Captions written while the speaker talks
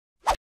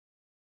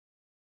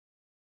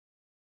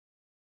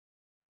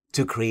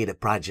To create a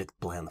project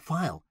plan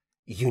file,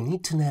 you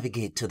need to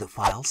navigate to the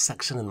Files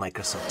section in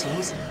Microsoft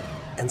Teams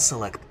and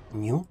select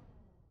New,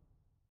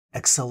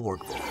 Excel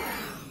Workbook.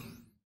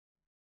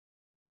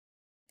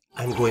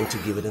 I'm going to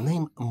give it a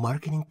name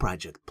Marketing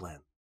Project Plan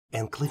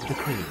and click the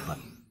Create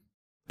button.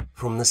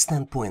 From the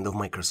standpoint of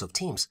Microsoft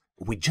Teams,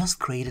 we just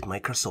created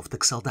Microsoft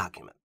Excel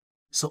document,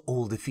 so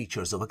all the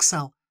features of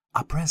Excel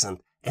are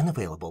present and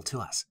available to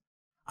us.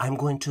 I'm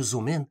going to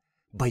zoom in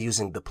by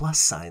using the plus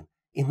sign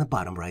in the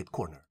bottom right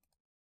corner.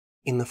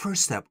 In the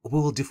first step, we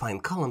will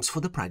define columns for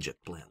the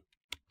project plan.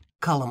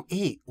 Column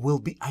A will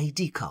be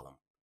ID column.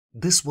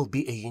 This will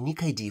be a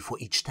unique ID for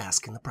each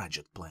task in the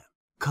project plan.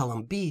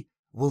 Column B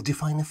will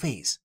define a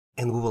phase,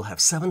 and we will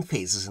have 7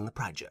 phases in the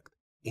project: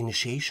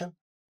 initiation,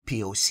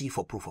 POC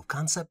for proof of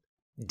concept,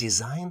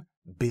 design,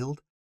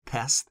 build,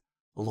 test,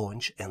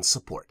 launch, and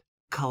support.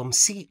 Column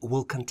C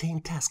will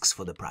contain tasks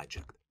for the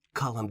project.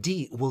 Column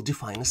D will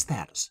define a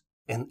status,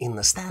 and in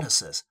the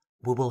statuses,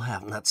 we will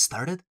have not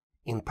started,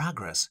 in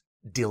progress,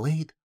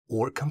 delayed,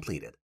 or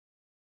completed.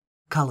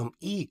 Column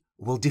E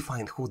will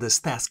define who this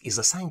task is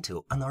assigned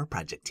to on our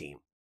project team.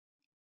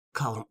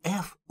 Column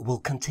F will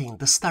contain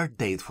the start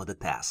date for the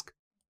task,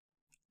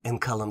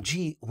 and column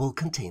G will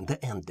contain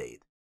the end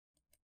date.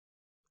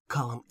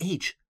 Column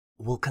H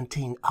will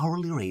contain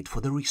hourly rate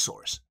for the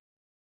resource,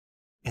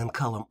 and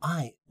column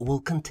I will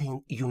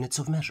contain units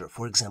of measure,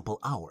 for example,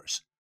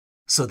 hours.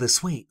 So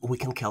this way we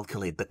can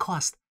calculate the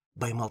cost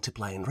by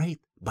multiplying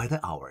rate by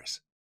the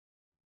hours.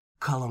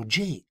 Column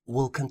J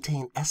will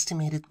contain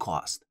estimated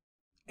cost,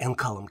 and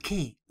column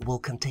K will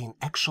contain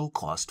actual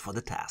cost for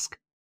the task.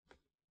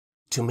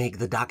 To make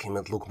the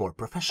document look more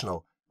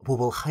professional, we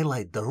will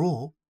highlight the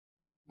row,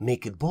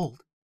 make it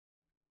bold,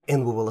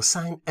 and we will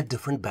assign a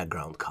different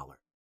background color.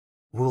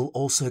 We will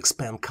also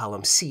expand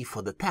column C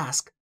for the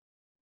task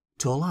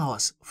to allow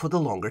us for the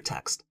longer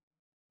text.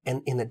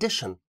 And in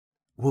addition,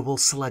 we will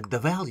select the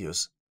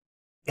values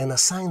and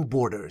assign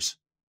borders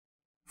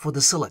for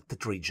the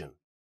selected region.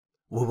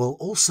 We will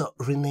also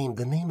rename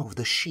the name of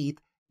the sheet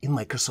in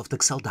Microsoft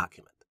Excel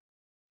document.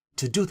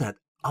 To do that,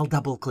 I'll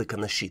double-click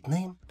on the sheet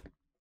name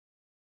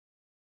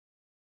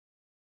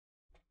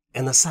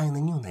and assign a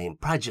new name,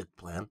 Project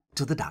Plan,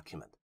 to the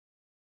document.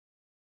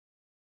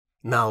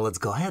 Now let's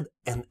go ahead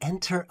and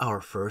enter our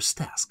first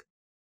task.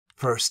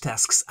 First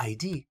task's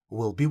ID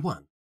will be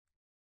 1,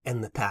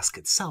 and the task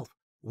itself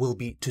will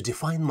be to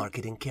define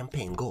marketing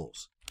campaign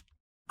goals.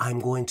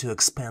 I'm going to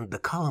expand the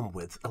column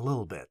width a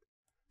little bit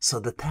so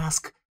the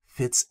task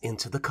fits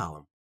into the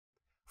column.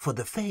 For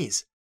the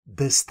phase,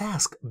 this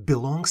task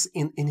belongs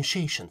in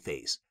initiation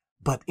phase,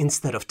 but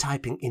instead of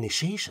typing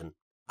initiation,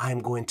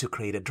 I'm going to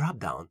create a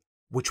drop-down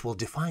which will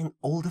define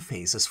all the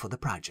phases for the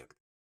project.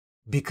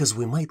 Because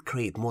we might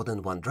create more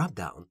than one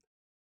drop-down,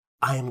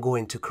 I am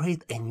going to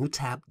create a new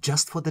tab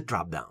just for the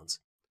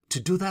drop-downs. To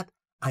do that,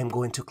 I'm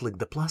going to click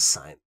the plus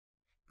sign,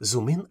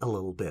 zoom in a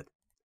little bit,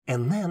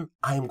 and then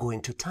I'm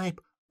going to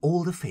type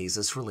all the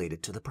phases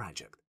related to the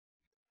project.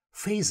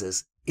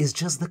 Phases is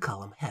just the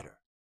column header.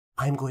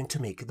 I'm going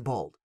to make it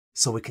bold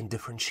so we can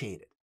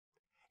differentiate it.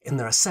 And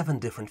there are 7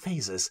 different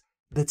phases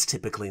that's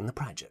typically in the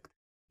project: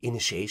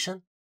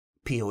 initiation,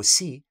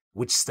 POC,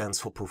 which stands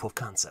for proof of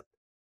concept,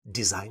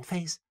 design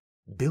phase,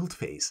 build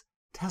phase,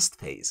 test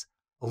phase,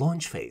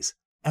 launch phase,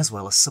 as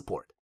well as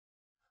support.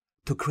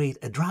 To create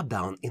a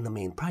drop-down in the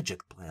main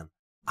project plan,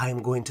 I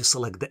am going to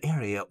select the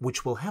area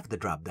which will have the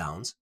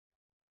drop-downs,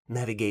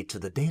 navigate to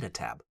the Data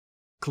tab,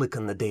 click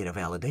on the Data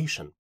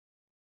Validation,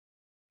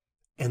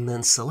 and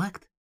then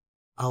select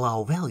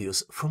Allow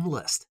Values from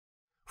List.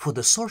 For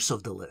the source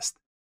of the list,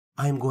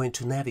 I am going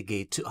to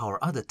navigate to our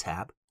other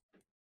tab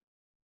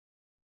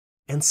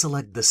and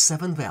select the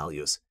 7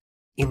 values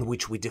in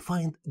which we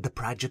defined the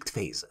project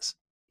phases: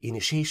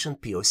 initiation,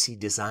 POC,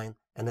 design,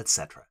 and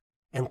etc.,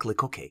 and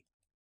click OK.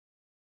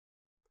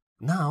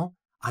 Now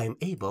I am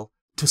able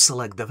to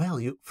select the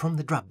value from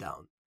the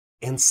drop-down,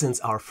 and since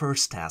our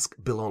first task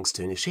belongs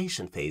to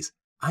initiation phase,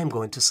 I'm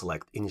going to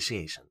select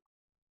initiation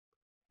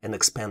and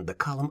expand the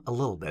column a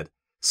little bit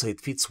so it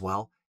fits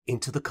well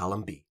into the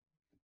column B.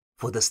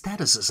 For the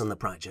statuses in the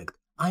project,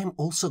 I am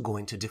also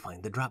going to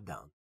define the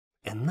drop-down,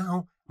 and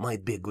now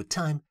might be a good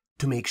time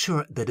to make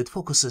sure that it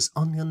focuses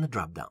only on the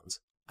drop-downs.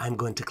 I'm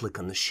going to click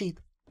on the sheet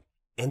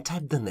and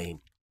type the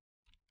name.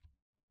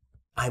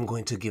 I'm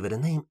going to give it a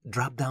name,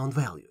 Drop-Down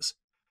Values,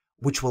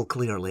 which will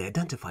clearly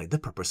identify the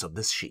purpose of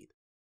this sheet.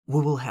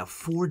 We will have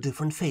 4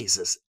 different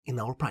phases in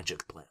our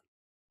project plan.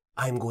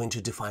 I'm going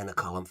to define a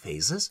column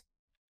Phases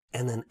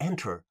and then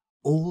enter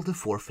all the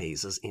 4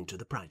 phases into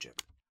the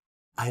project.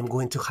 I'm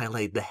going to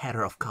highlight the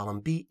header of column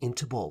B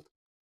into bold,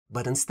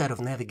 but instead of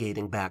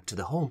navigating back to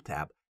the Home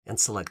tab and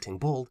selecting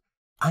bold,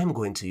 I'm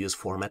going to use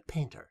Format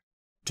Painter.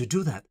 To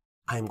do that,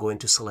 I'm going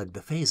to select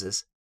the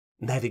phases,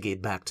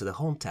 navigate back to the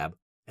Home tab,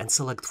 and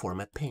select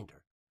Format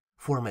Painter.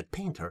 Format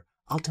Painter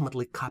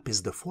ultimately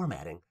copies the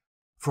formatting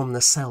from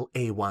the cell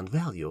A1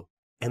 value,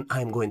 and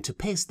I'm going to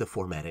paste the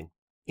formatting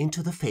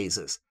into the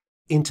phases,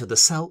 into the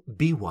cell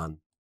B1.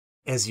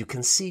 As you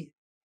can see,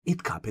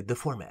 it copied the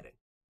formatting.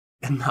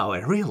 And now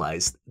I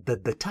realized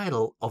that the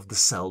title of the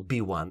cell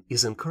B1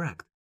 is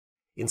incorrect.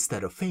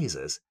 Instead of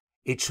phases,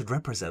 it should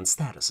represent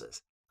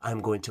statuses.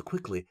 I'm going to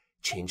quickly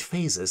change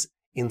phases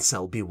in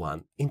cell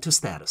B1 into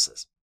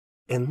statuses.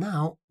 And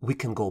now we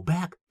can go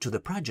back to the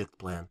project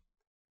plan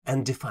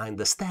and define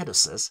the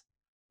statuses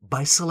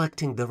by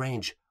selecting the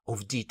range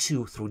of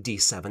D2 through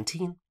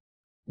D17,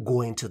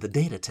 going to the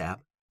Data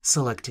tab,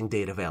 selecting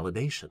Data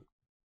Validation,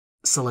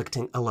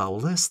 selecting Allow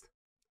List,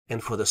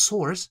 and for the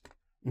source,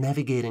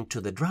 navigating to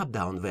the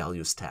Drop-Down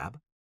Values tab,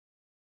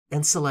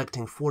 and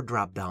selecting 4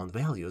 drop-down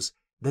values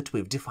that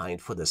we've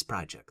defined for this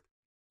project.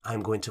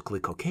 I'm going to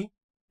click OK,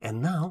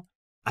 and now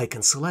I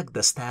can select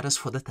the status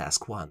for the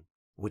task 1,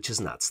 which is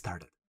not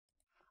started.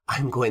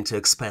 I'm going to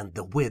expand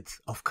the width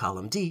of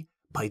column D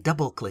by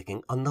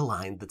double-clicking on the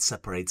line that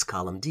separates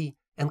column D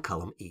and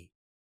column E.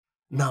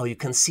 Now you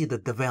can see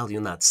that the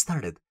value not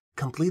started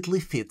completely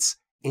fits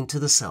into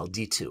the cell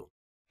D2.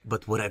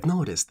 But what I've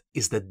noticed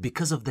is that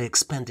because of the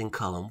expanding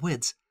column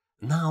widths,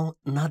 now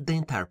not the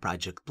entire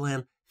project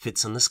plan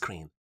fits on the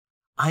screen.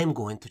 I'm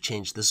going to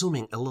change the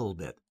zooming a little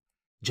bit,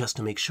 just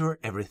to make sure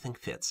everything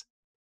fits.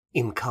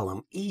 In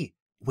column E,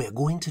 we're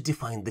going to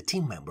define the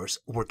team members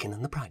working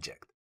in the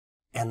project.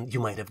 And you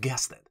might have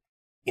guessed it.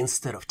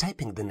 Instead of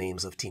typing the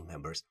names of team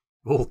members,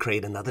 we'll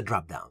create another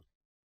drop-down.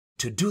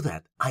 To do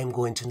that, I'm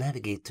going to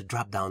navigate to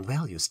Drop-Down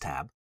Values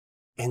tab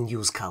and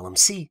use column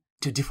C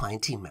to define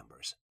team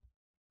members.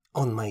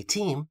 On my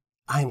team,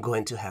 I'm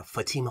going to have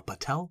Fatima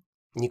Patel,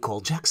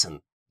 Nicole Jackson,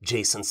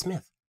 Jason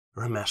Smith,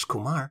 Ramesh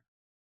Kumar,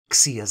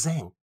 Xia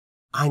Zhang,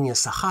 Anya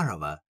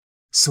Sakharova,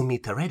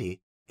 Sumita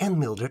Reddy, and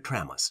Mildred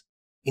Ramos.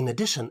 In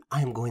addition,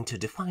 I'm going to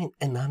define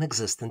a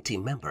non-existent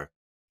team member.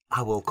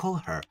 I will call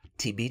her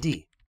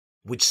TBD,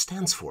 which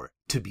stands for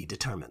To Be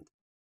Determined.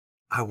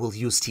 I will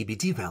use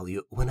TBD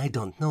value when I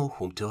don't know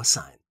whom to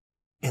assign.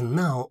 And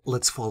now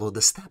let's follow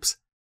the steps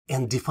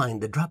and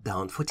define the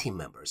drop-down for team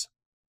members.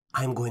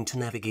 I'm going to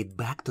navigate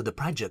back to the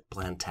Project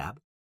Plan tab,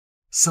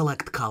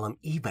 select column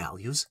E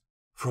values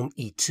from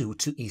E2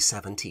 to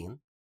E17,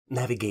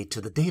 navigate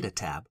to the Data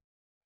tab,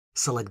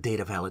 select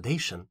Data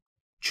Validation,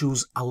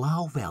 choose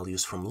Allow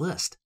Values from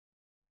List,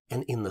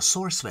 and in the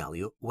source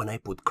value, when I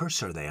put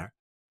cursor there,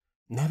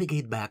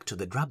 navigate back to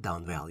the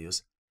drop-down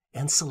values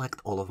and select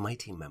all of my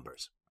team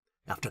members.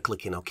 After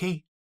clicking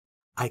OK,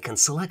 I can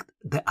select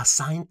the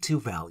Assigned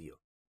To value.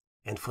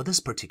 And for this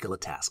particular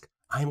task,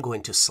 I'm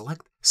going to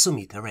select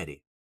Sumita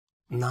Reddy.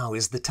 Now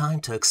is the time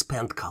to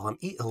expand column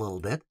E a little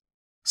bit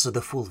so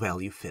the full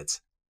value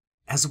fits,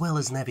 as well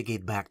as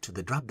navigate back to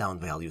the Drop-Down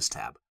Values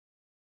tab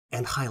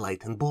and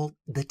highlight in bold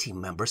the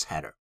team member's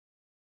header.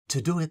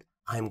 To do it,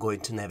 I'm going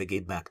to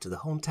navigate back to the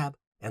Home tab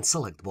and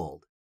select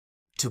bold.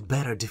 To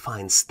better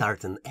define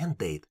start and end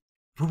date,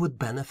 we would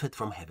benefit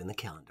from having a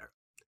calendar.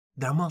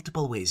 There are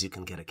multiple ways you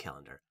can get a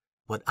calendar.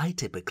 What I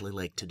typically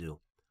like to do,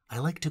 I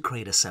like to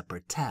create a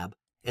separate tab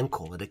and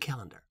call it a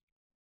calendar.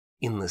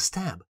 In this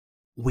tab,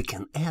 we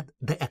can add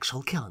the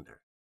actual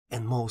calendar,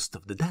 and most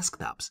of the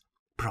desktops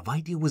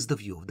provide you with the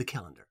view of the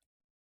calendar.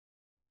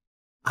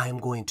 I am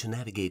going to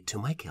navigate to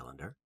my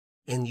calendar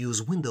and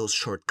use Windows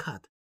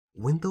shortcut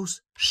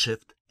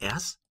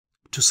Windows-Shift-S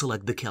to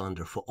select the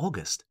calendar for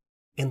August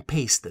and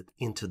paste it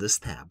into this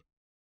tab,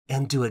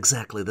 and do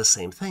exactly the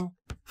same thing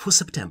for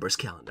September's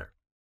calendar.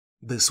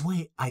 This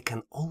way, I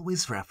can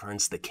always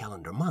reference the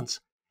calendar months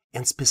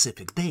and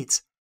specific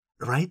dates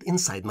right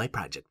inside my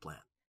project plan.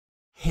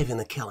 Having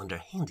a calendar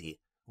handy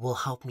will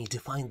help me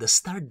define the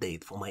start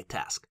date for my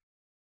task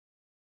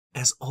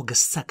as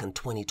August 2nd,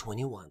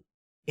 2021,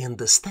 and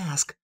this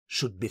task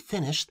should be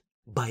finished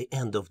by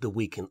end of the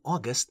week in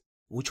August,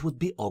 which would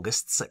be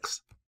August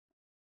 6th.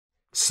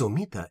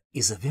 Sumita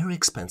is a very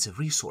expensive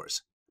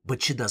resource,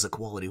 but she does a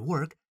quality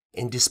work,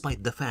 and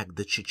despite the fact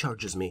that she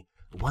charges me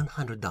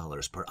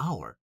 $100 per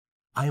hour,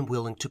 I am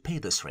willing to pay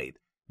this rate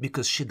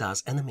because she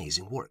does an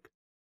amazing work.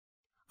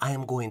 I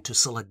am going to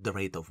select the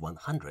rate of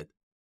 100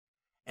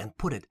 and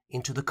put it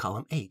into the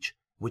column H,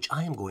 which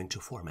I am going to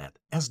format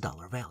as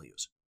dollar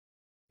values.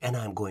 And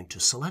I am going to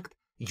select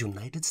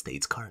United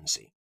States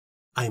currency.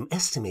 I am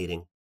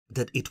estimating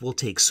that it will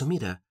take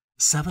Sumita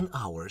 7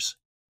 hours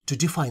to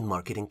define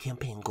marketing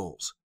campaign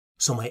goals,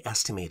 so my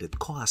estimated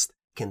cost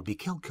can be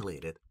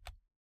calculated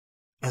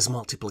as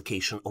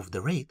multiplication of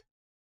the rate,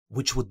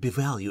 which would be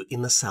value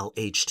in the cell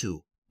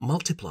H2,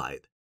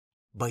 multiplied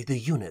by the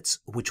units,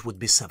 which would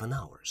be 7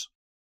 hours,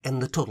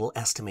 and the total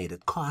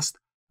estimated cost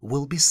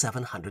will be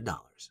 $700.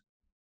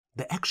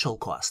 The actual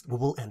cost we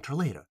will enter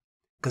later,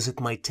 because it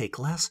might take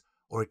less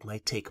or it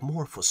might take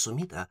more for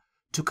Sumita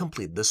to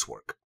complete this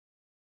work.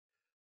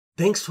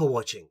 Thanks for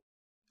watching.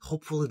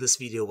 Hopefully this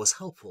video was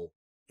helpful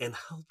and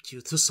helped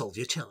you to solve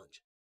your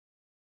challenge.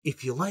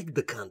 If you liked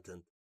the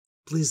content,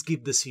 please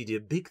give this video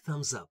a big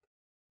thumbs up.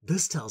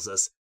 This tells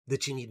us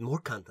that you need more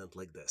content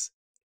like this,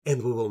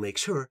 and we will make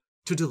sure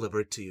to deliver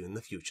it to you in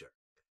the future.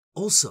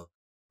 Also,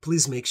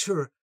 please make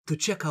sure to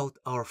check out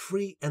our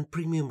free and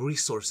premium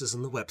resources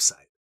on the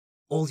website.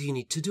 All you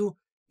need to do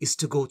is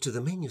to go to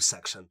the menu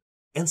section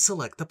and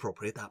select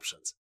appropriate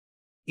options.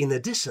 In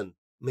addition,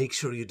 Make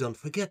sure you don't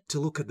forget to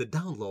look at the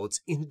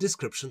downloads in the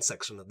description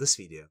section of this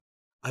video.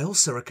 I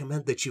also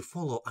recommend that you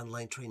follow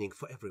online training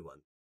for everyone.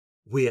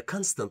 We are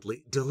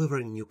constantly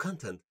delivering new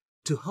content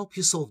to help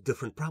you solve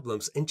different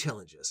problems and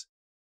challenges.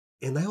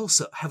 And I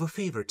also have a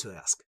favor to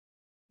ask.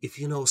 If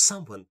you know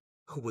someone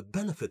who would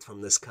benefit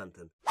from this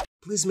content,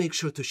 please make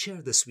sure to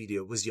share this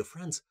video with your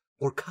friends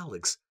or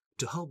colleagues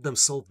to help them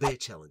solve their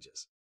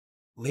challenges.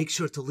 Make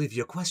sure to leave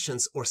your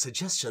questions or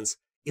suggestions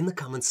in the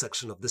comment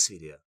section of this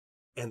video.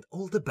 And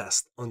all the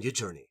best on your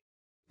journey.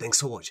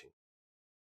 Thanks for watching.